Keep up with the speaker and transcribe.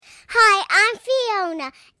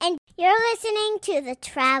Fiona, and you're listening to the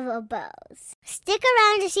Travel Bros. Stick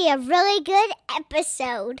around to see a really good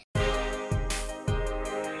episode.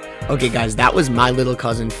 Okay, guys, that was my little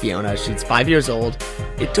cousin Fiona. She's 5 years old.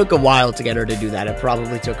 It took a while to get her to do that. It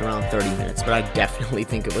probably took around 30 minutes, but I definitely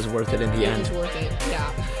think it was worth it in the end. It was worth it,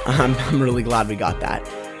 yeah. I'm really glad we got that.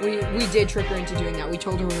 We did trick her into doing that. We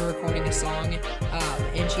told her we were recording a song,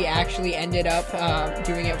 and she actually ended up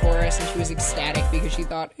doing it for us, and she was ecstatic because she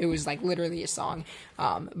thought it was like literally a song.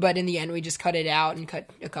 But in the end, we just cut it out and cut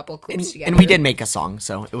a couple clips together. And we did make a song,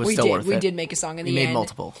 so it was still worth it. We did make a song in the end. We made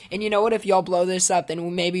multiple. And you know what? If y'all blow this up,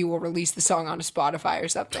 then maybe we'll release the song on Spotify or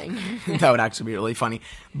something. That would actually be really funny.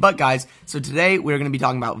 But guys, so today we're going to be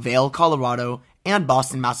talking about Vail, Colorado, and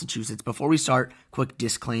Boston, Massachusetts. Before we start, quick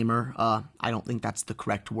disclaimer. I don't think that's the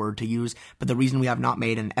correct word to use, but the reason we have not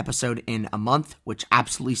made an episode in a month, which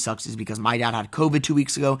absolutely sucks, is because my dad had COVID 2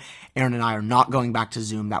 weeks ago. Aaron and I are not going back to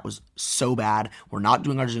Zoom. That was so bad. We're not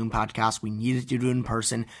doing our Zoom podcast. We needed to do it in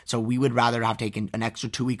person, so we would rather have taken an extra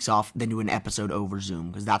 2 weeks off than do an episode over Zoom,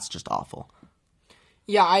 because that's just awful.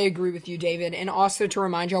 Yeah, I agree with you, David. And also to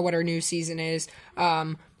remind y'all what our new season is,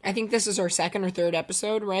 I think this is our second or third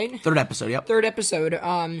episode, right? Third episode, yep. Third episode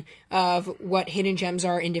of what hidden gems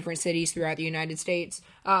are in different cities throughout the United States.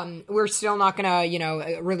 We're still not going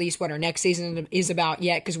to, release what our next season is about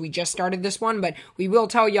yet because we just started this one, but we will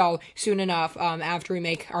tell y'all soon enough after we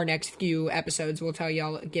make our next few episodes. We'll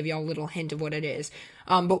give y'all a little hint of what it is.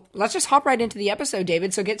 But let's just hop right into the episode,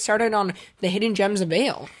 David. So get started on the hidden gems of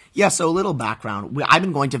Vail. Yeah, so a little background. I've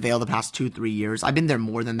been going to Vail the past 2-3 years. I've been there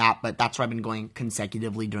more than that, but that's where I've been going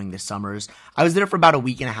consecutively during the summers. I was there for about a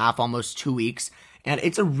week and a half, almost 2 weeks, and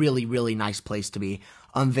it's a really, really nice place to be.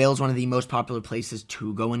 Vail's one of the most popular places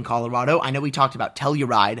to go in Colorado. I know we talked about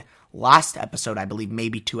Telluride last episode, I believe,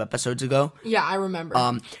 maybe 2 episodes ago. Yeah, I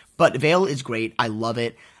remember. But Vail is great. I love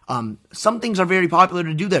it. Some things are very popular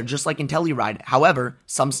to do there, just like in Telluride. However,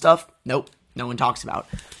 some stuff, nope, no one talks about.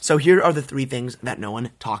 So here are the 3 things that no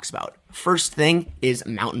one talks about. First thing is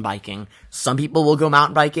mountain biking. Some people will go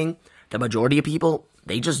mountain biking. The majority of people,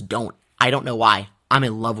 they just don't. I don't know why. I'm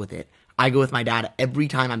in love with it. I go with my dad every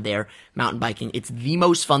time I'm there mountain biking. It's the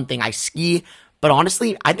most fun thing. I ski, but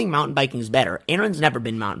honestly, I think mountain biking is better. Aaron's never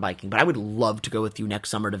been mountain biking, but I would love to go with you next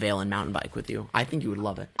summer to Vail and mountain bike with you. I think you would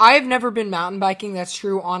love it. I have never been mountain biking. That's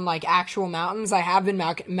true on like actual mountains. I have been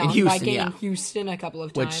mountain biking in Houston a couple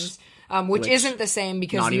of times. Which isn't the same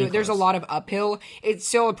because there's a lot of uphill. It's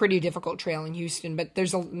still a pretty difficult trail in Houston, but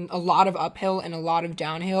there's a lot of uphill and a lot of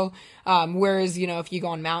downhill. Whereas, if you go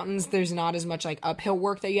on mountains, there's not as much like uphill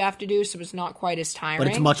work that you have to do, so it's not quite as tiring. But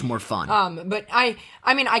it's much more fun. But I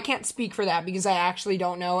mean, I can't speak for that because I actually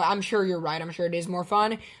don't know. I'm sure you're right. I'm sure it is more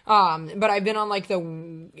fun. But I've been on like the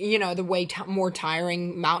way more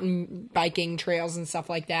tiring mountain biking trails and stuff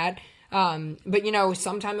like that. But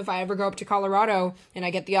sometime if I ever go up to Colorado and I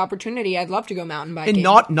get the opportunity, I'd love to go mountain biking.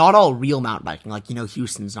 And not all real mountain biking. Like,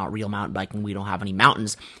 Houston's not real mountain biking. We don't have any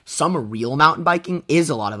mountains. Some real mountain biking is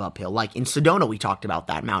a lot of uphill. Like in Sedona, we talked about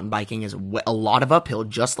that. Mountain biking is a lot of uphill,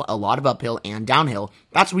 just a lot of uphill and downhill.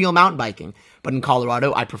 That's real mountain biking. But in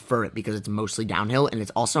Colorado, I prefer it because it's mostly downhill and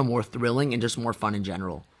it's also more thrilling and just more fun in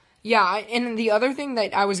general. Yeah, and the other thing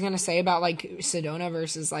that I was going to say about, like, Sedona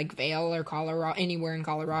versus, like, Vail or Colorado, anywhere in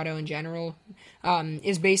Colorado in general,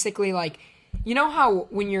 is basically, like, you know how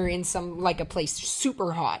when you're in a place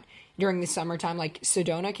super hot during the summertime, like,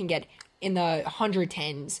 Sedona can get in the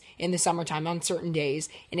 110s in the summertime on certain days,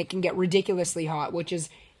 and it can get ridiculously hot, which is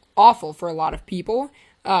awful for a lot of people.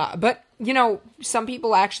 But, some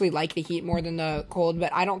people actually like the heat more than the cold,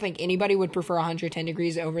 but I don't think anybody would prefer 110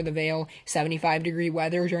 degrees over the Vail 75-degree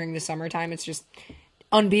weather during the summertime. It's just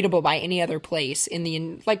unbeatable by any other place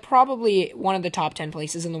probably one of the top 10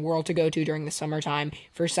 places in the world to go to during the summertime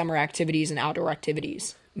for summer activities and outdoor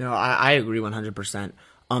activities. No, I agree 100%.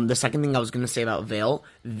 The second thing I was going to say about Vail,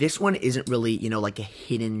 this one isn't really, like a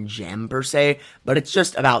hidden gem per se, but it's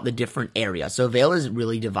just about the different areas. So Vail is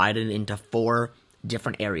really divided into 4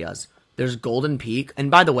 different areas. There's Golden Peak,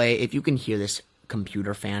 and by the way, if you can hear this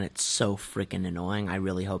computer fan, it's so freaking annoying. I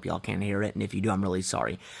really hope y'all can't hear it, and if you do, I'm really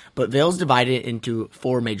sorry. But Vail's divided into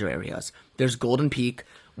 4 major areas. There's Golden Peak,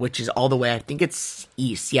 which is all the way, I think it's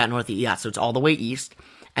east, northeast, so it's all the way east.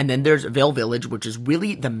 And then there's Vail Village, which is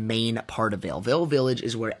really the main part of Vail. Vail Village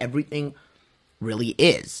is where everything really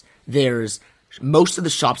is. There's most of the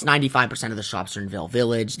shops, 95% of the shops are in Vail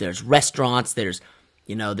Village. There's restaurants, there's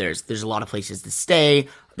a lot of places to stay.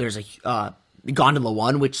 There's a Gondola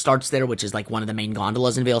 1, which starts there, which is like one of the main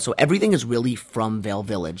gondolas in Vail. So everything is really from Vail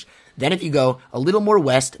Village. Then if you go a little more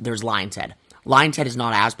west, there's Lion's Head. Lion's Head is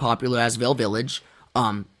not as popular as Vail Village.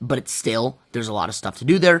 But it's still, there's a lot of stuff to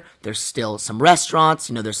do there. There's still some restaurants,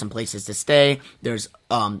 there's some places to stay. There's,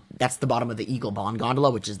 that's the bottom of the Eagle Bond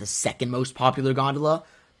Gondola, which is the second most popular gondola,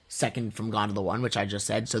 second from Gondola 1, which I just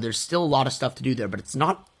said. So there's still a lot of stuff to do there, but it's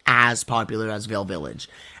not as popular as Vail Village.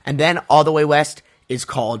 And then all the way west is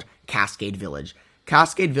called Cascade Village.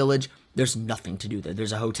 Cascade Village, there's nothing to do there.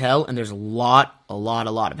 There's a hotel and there's a lot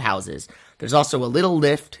of houses. There's also a little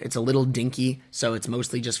lift. It's a little dinky, so it's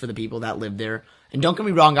mostly just for the people that live there. And don't get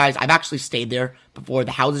me wrong, guys, I've actually stayed there before.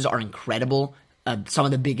 The houses are incredible. Some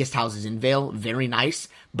of the biggest houses in Vail, very nice,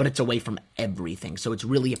 but it's away from everything. So it's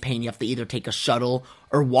really a pain. You have to either take a shuttle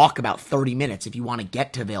or walk about 30 minutes if you want to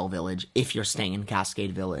get to Vail Village if you're staying in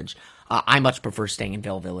Cascade Village. I much prefer staying in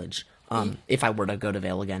Vail Village if I were to go to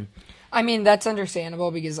Vail again. I mean, that's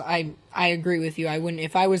understandable because I agree with you. I wouldn't,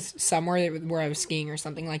 if I was somewhere where I was skiing or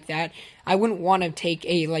something like that, I wouldn't want to take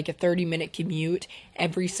a 30-minute commute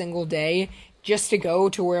every single day just to go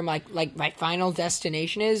to where my final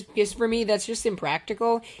destination is, because for me that's just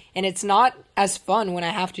impractical, and it's not as fun when I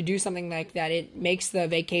have to do something like that. It makes the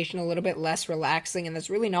vacation a little bit less relaxing, and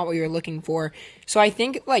that's really not what you're looking for. So I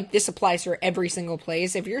think this applies for every single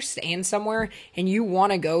place. If you're staying somewhere and you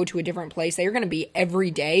want to go to a different place that you're going to be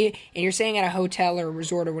every day, and you're staying at a hotel or a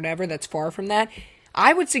resort or whatever that's far from that,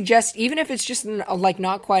 I would suggest, even if it's just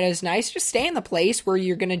not quite as nice, just stay in the place where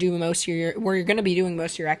you're going to do where you're going to be doing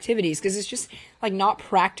most of your activities, because it's just not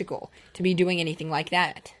practical to be doing anything like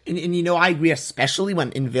that. And I agree, especially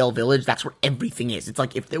when in Vail Village, that's where everything is. It's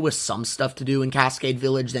if there was some stuff to do in Cascade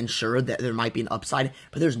Village, then sure, that there might be an upside,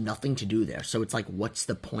 but there's nothing to do there. So it's what's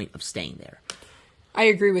the point of staying there? I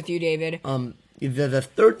agree with you, David. The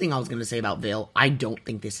third thing I was going to say about Vail, I don't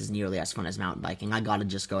think this is nearly as fun as mountain biking. I got to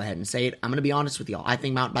just go ahead and say it. I'm going to be honest with y'all. I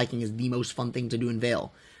think mountain biking is the most fun thing to do in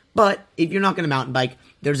Vail. But if you're not going to mountain bike,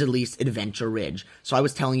 there's at least Adventure Ridge. So I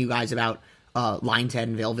was telling you guys about Lion's Head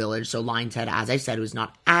and Vail Village. So Lion's Head, as I said, was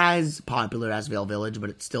not as popular as Vail Village, but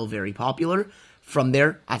it's still very popular. From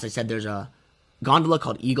there, as I said, there's a gondola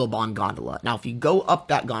called Eagle Bond Gondola. Now, if you go up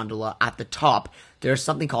that gondola at the top, there's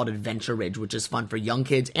something called Adventure Ridge, which is fun for young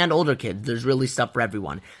kids and older kids. There's really stuff for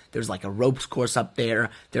everyone. There's a ropes course up there.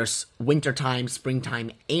 There's wintertime,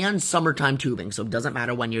 springtime, and summertime tubing, so it doesn't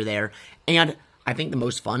matter when you're there. And I think the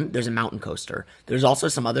most fun, there's a mountain coaster. There's also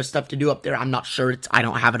some other stuff to do up there. I'm not sure. I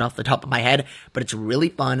don't have it off the top of my head, but it's really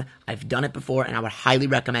fun. I've done it before, and I would highly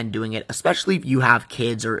recommend doing it, especially if you have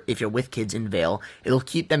kids or if you're with kids in Vail. It'll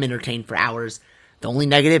keep them entertained for hours. The only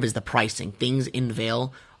negative is the pricing. Things in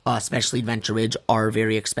Vail, especially Adventure Ridge, are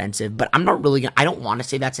very expensive. But I'm not really I don't want to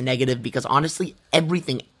say that's a negative, because honestly,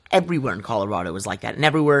 everything everywhere in Colorado is like that. And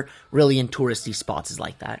everywhere really in touristy spots is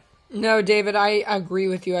like that. No, David, I agree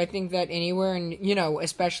with you. I think that anywhere, and,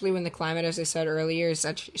 especially when the climate, as I said earlier, is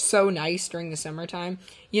so nice during the summertime,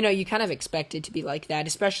 you kind of expect it to be like that,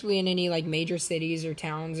 especially in any, major cities or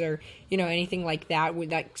towns or, anything like that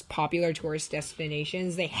with popular tourist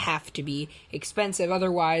destinations. They have to be expensive.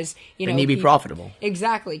 Otherwise, they need to be profitable.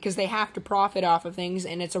 Exactly, because they have to profit off of things,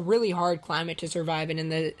 and it's a really hard climate to survive in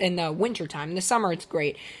the wintertime. In the summer, it's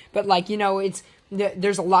great. But,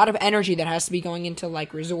 there's a lot of energy that has to be going into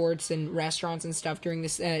resorts and restaurants and stuff during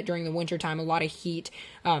the winter time. A lot of heat,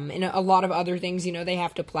 and a lot of other things. They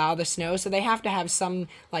have to plow the snow, so they have to have some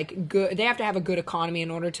good. They have to have a good economy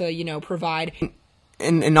in order to provide.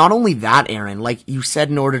 And not only that, Aaron, you said,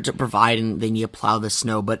 in order to provide, and they need to plow the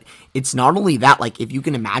snow, but it's not only that, if you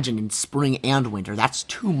can imagine in spring and winter, that's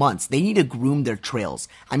 2 months. They need to groom their trails.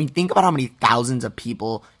 I mean, think about how many thousands of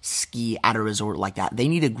people ski at a resort like that. They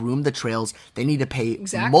need to groom the trails. They need to pay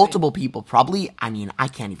multiple people. Probably, I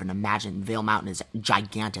can't even imagine. Vail Mountain is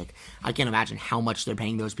gigantic. I can't imagine how much they're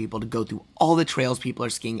paying those people to go through all the trails people are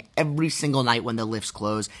skiing every single night when the lifts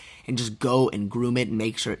close, and just go and groom it and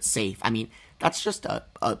make sure it's safe. That's just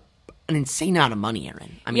an insane amount of money,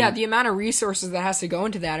 Aaron. Yeah, the amount of resources that has to go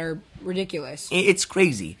into that are ridiculous. It's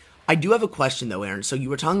crazy. I do have a question, though, Aaron. So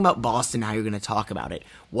you were talking about Boston, how you're going to talk about it.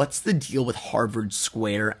 What's the deal with Harvard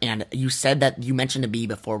Square? And you said that you mentioned to me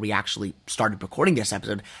before we actually started recording this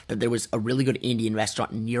episode that there was a really good Indian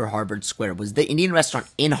restaurant near Harvard Square. Was the Indian restaurant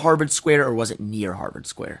in Harvard Square, or was it near Harvard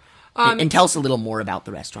Square? And tell us a little more about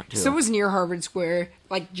the restaurant, too. So it was near Harvard Square,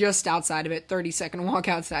 just outside of it, 30-second walk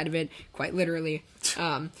outside of it, quite literally.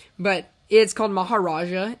 But it's called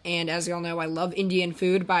Maharaja, and as y'all know, I love Indian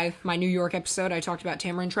food. By my New York episode, I talked about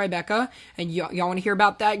Tamarind Tribeca, and y'all want to hear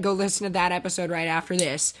about that? Go listen to that episode right after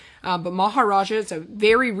this. But Maharaja is a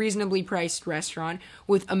very reasonably priced restaurant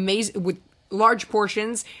with large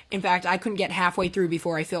portions. In fact, I couldn't get halfway through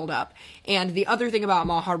before I filled up. And the other thing about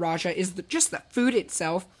Maharaja is just the food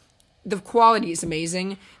itself the quality is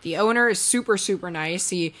amazing. The owner is super, super nice.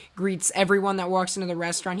 He greets everyone that walks into the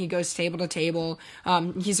restaurant. He goes table to table.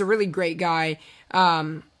 He's a really great guy.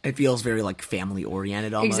 It feels very like family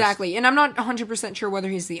oriented almost. Exactly. And I'm not 100% sure whether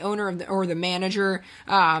he's the owner or the manager.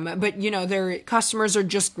 But their customers are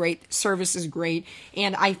just great. Service is great.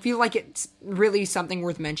 And I feel like it's really something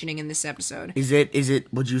worth mentioning in this episode. Is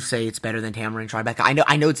it, would you say it's better than Tamarind Tribeca?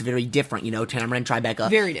 I know it's very different, Tamarind Tribeca.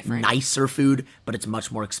 Very different. Nicer food, but it's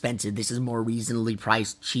much more expensive. This is more reasonably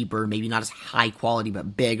priced, cheaper, maybe not as high quality,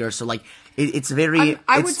 but bigger. So like, it's very...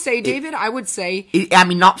 I would say, David,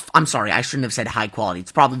 I'm sorry, I shouldn't have said high quality.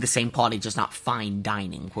 It's probably the same quality, just not fine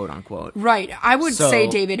dining, quote unquote. Right. I would say,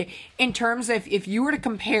 David, in terms of if you were to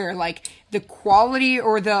compare like the quality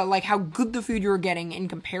or the like how good the food you were getting in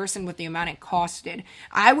comparison with the amount it costed,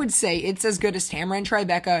 I would say it's as good as Tamarind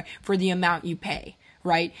Tribeca for the amount you pay.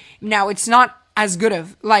 Right? Now, it's not as good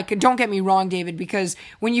of, like, don't get me wrong, David, because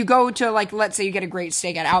when you go to, like, let's say you get a great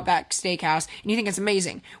steak at Outback Steakhouse and you think it's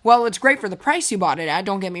amazing. Well, it's great for the price you bought it at,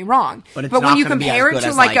 don't get me wrong. But when you compare it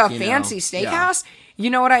to, like, a fancy steakhouse, you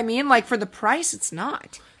know what I mean? Like, for the price, it's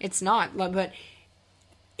not. It's not. But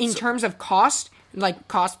in terms of cost, like,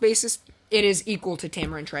 cost basis, it is equal to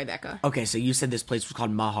Tamarind Tribeca. Okay, so you said this place was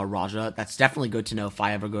called Maharaja. That's definitely good to know if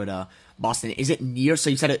I ever go to Boston. Is it near? So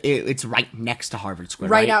you said it's right next to Harvard Square,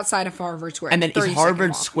 right? outside of Harvard Square. And then is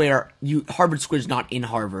Harvard Square? Harvard Square's not in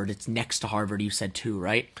Harvard. It's next to Harvard. You said too,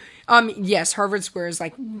 right? Yes, Harvard Square is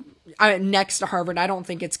like next to Harvard. I don't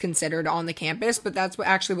think it's considered on the campus, but that's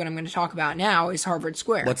actually what I'm going to talk about now is Harvard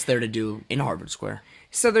Square. What's there to do in Harvard Square?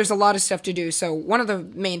 So there's a lot of stuff to do. So one of the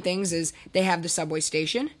main things is they have the subway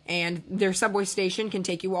station, and their subway station can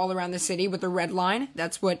take you all around the city with the red line.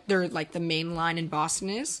 That's what their like the main line in Boston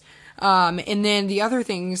is. And then the other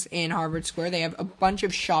things in Harvard Square, they have a bunch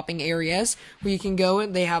of shopping areas where you can go.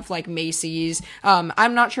 They have like Macy's.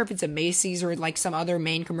 I'm not sure if it's a Macy's or like some other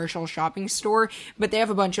main commercial shopping store, but they have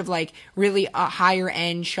a bunch of like really higher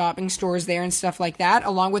end shopping stores there and stuff like that,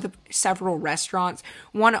 along with several restaurants.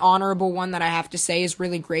 One honorable one that I have to say is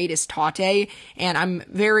really great is Tate, and I'm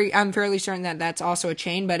fairly certain that that's also a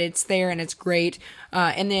chain, but it's there and it's great.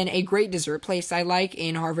 And then a great dessert place I like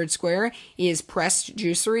in Harvard Square is Pressed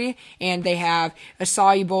Juicery, and they have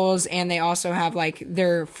acai bowls, and they also have like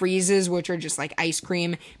their freezes, which are just like ice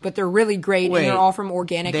cream, but they're really great, and they're all from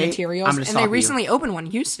organic materials. And they recently opened one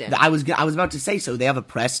in Houston. I was about to say, so they have a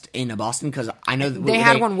Pressed in Boston, because I know they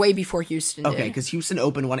had one way before Houston. Okay, because Houston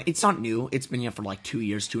opened one. It's not new. It's been here for like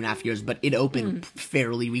 2.5 years, but it opened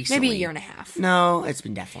fairly recently. Maybe a year and a half. No, it's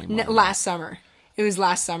been definitely more last summer. It was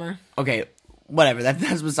last summer. Okay. Whatever,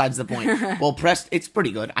 that's besides the point. Well, Pressed, it's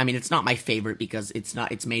pretty good. I mean, it's not my favorite because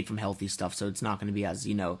it's made from healthy stuff, so it's not going to be as,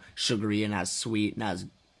 sugary and as sweet and as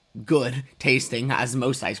good tasting as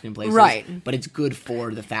most ice cream places. Right. But it's good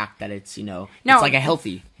for the fact that it's, it's like a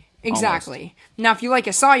healthy. Exactly. Almost. Now, if you like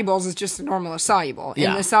acai bowls, it's just a normal acai bowl.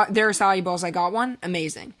 Yeah. And their acai bowls, I got one,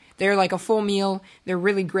 amazing. They're like a full meal. They're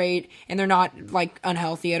really great, and they're not like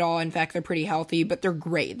unhealthy at all. In fact, they're pretty healthy, but they're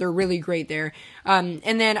great. They're really great there. And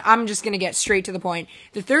then I'm just gonna get straight to the point.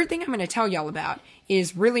 The third thing I'm gonna tell y'all about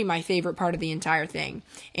is really my favorite part of the entire thing,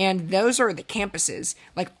 and those are the campuses.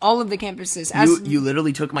 Like all of the campuses. You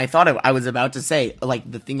literally took my thought. I was about to say, like,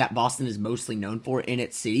 the thing that Boston is mostly known for in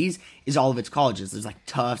its cities is all of its colleges. There's like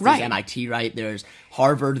Tufts, there's MIT, right? There's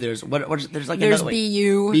Harvard. There's there's like there's another,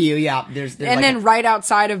 BU. BU, yeah. There's and like then right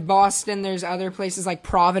outside of Boston, there's other places like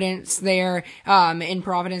Providence. There, in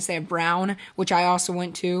Providence, they have Brown, which I also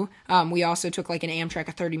went to. We also took like an Amtrak,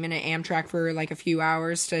 a 30-minute Amtrak for like a few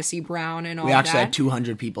hours to see Brown and all that. We actually had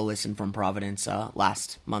 200 people listen from Providence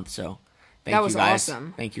last month, so that was you guys.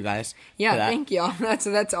 Awesome. Thank you guys. Yeah, thank y'all.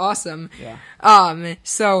 That's awesome. Yeah.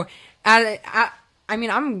 So I mean,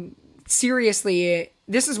 I'm seriously,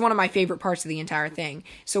 this is one of my favorite parts of the entire thing.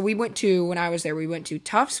 So when I was there, we went to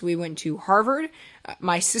Tufts, we went to Harvard.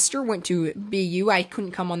 My sister went to BU. I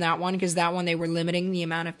couldn't come on that one because that one they were limiting the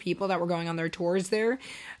amount of people that were going on their tours there.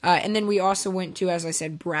 And then we also went to, as I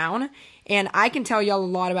said, Brown. And I can tell y'all a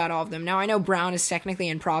lot about all of them. Now, I know Brown is technically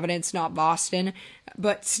in Providence, not Boston,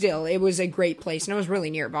 but still, it was a great place, and it was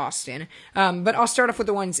really near Boston. But I'll start off with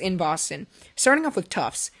the ones in Boston. Starting off with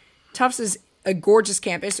Tufts. Tufts is a gorgeous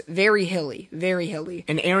campus, very hilly, very hilly.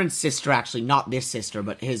 And Aaron's sister, actually, not this sister,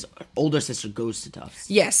 but his older sister goes to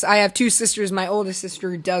Tufts. Yes, I have two sisters. My oldest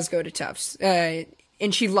sister does go to Tufts, and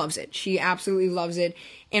she loves it. She absolutely loves it.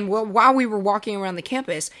 And while we were walking around the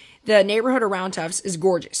campus, the neighborhood around Tufts is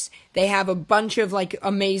gorgeous. They have a bunch of like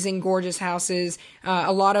amazing, gorgeous houses,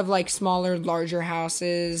 a lot of like smaller, larger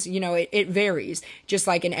houses. You know, it varies, just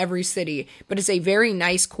like in every city. But it's a very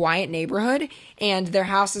nice, quiet neighborhood, and their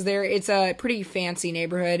houses there. It's a pretty fancy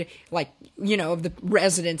neighborhood, like, you know, of the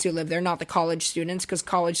residents who live there, not the college students, because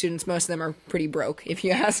college students, most of them are pretty broke, if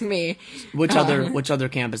you ask me. Which other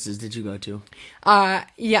campuses did you go to?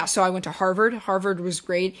 Yeah, so I went to Harvard. Harvard was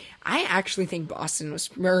great. I actually think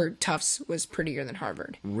Tufts was prettier than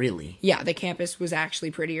Harvard. Really? Yeah, the campus was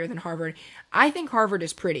actually prettier than Harvard. I think Harvard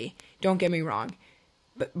is pretty. Don't get me wrong.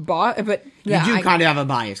 But yeah, You do kind of have a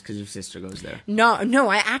bias because your sister goes there. No,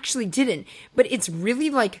 I actually didn't. But it's really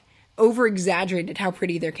like over exaggerated how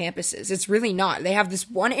pretty their campus is. It's really not. They have this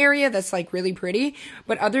one area that's like really pretty,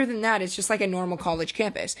 but other than that, it's just like a normal college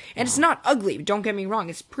campus. And it's not ugly. Don't get me wrong.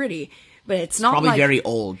 It's pretty. But it's not Probably like, very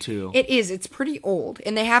old, too. It is. It's pretty old.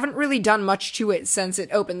 And they haven't really done much to it since it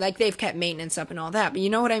opened. Like, they've kept maintenance up and all that. But you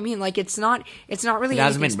know what I mean? Like, it's not really It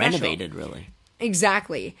hasn't anything been special. renovated, really.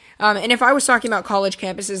 Exactly. And if I was talking about college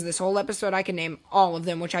campuses this whole episode, I could name all of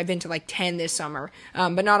them, which I've been to like 10 this summer.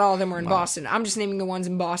 But not all of them were in Boston. I'm just naming the ones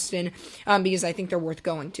in Boston because I think they're worth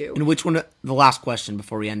going to. And which one, the last question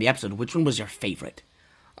before we end the episode, which one was your favorite?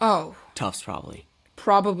 Oh, Tufts, probably.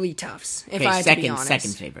 probably Tufts, if Okay, I have to be honest.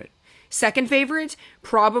 second favorite. Second favorite,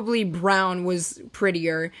 probably Brown was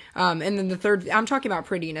prettier. And then the third, I'm talking about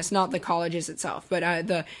prettiness, not the colleges itself, but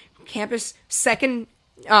the campus, second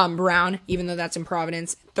Brown, even though that's in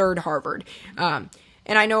Providence, third Harvard. And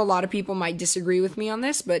I know a lot of people might disagree with me on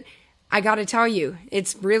this, but I gotta tell you,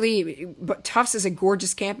 it's really, but Tufts is a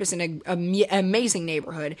gorgeous campus and an amazing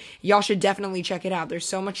neighborhood. Y'all should definitely check it out. There's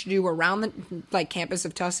so much to do around the like campus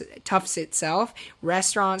of Tufts itself,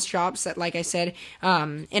 restaurants, shops that, like I said,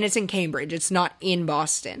 and it's in Cambridge. It's not in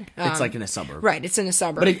Boston. It's like in a suburb. Right, it's in a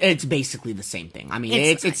suburb. But it's basically the same thing. I mean,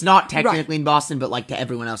 it's not technically in Boston, but like to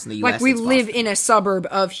everyone else in the U.S., like we it's live Boston. in a suburb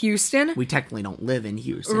of Houston. We technically don't live in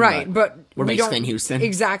Houston. Right, but we're we basically don't- in Houston.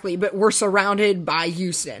 Exactly, but we're surrounded by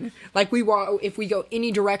Houston. Like if we go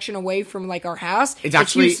any direction away from like our house, It's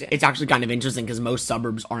actually Houston. kind of interesting because most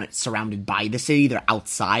suburbs aren't surrounded by the city; they're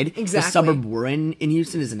outside. Exactly. The suburb we're in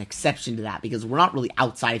Houston is an exception to that because we're not really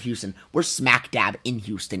outside of Houston. We're smack dab in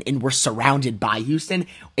Houston, and we're surrounded by Houston.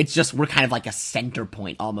 It's just we're kind of like a center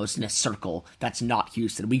point almost in a circle that's not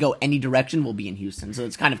Houston. We go any direction, we'll be in Houston, so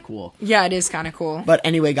it's kind of cool. Yeah, it is kind of cool. But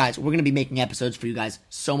anyway, guys, we're gonna be making episodes for you guys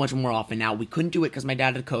so much more often now. We couldn't do it because my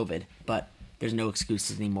dad had COVID, but there's no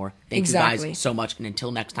excuses anymore. Thank you Exactly. guys so much, and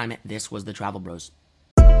until next time, this was the Travel Bros.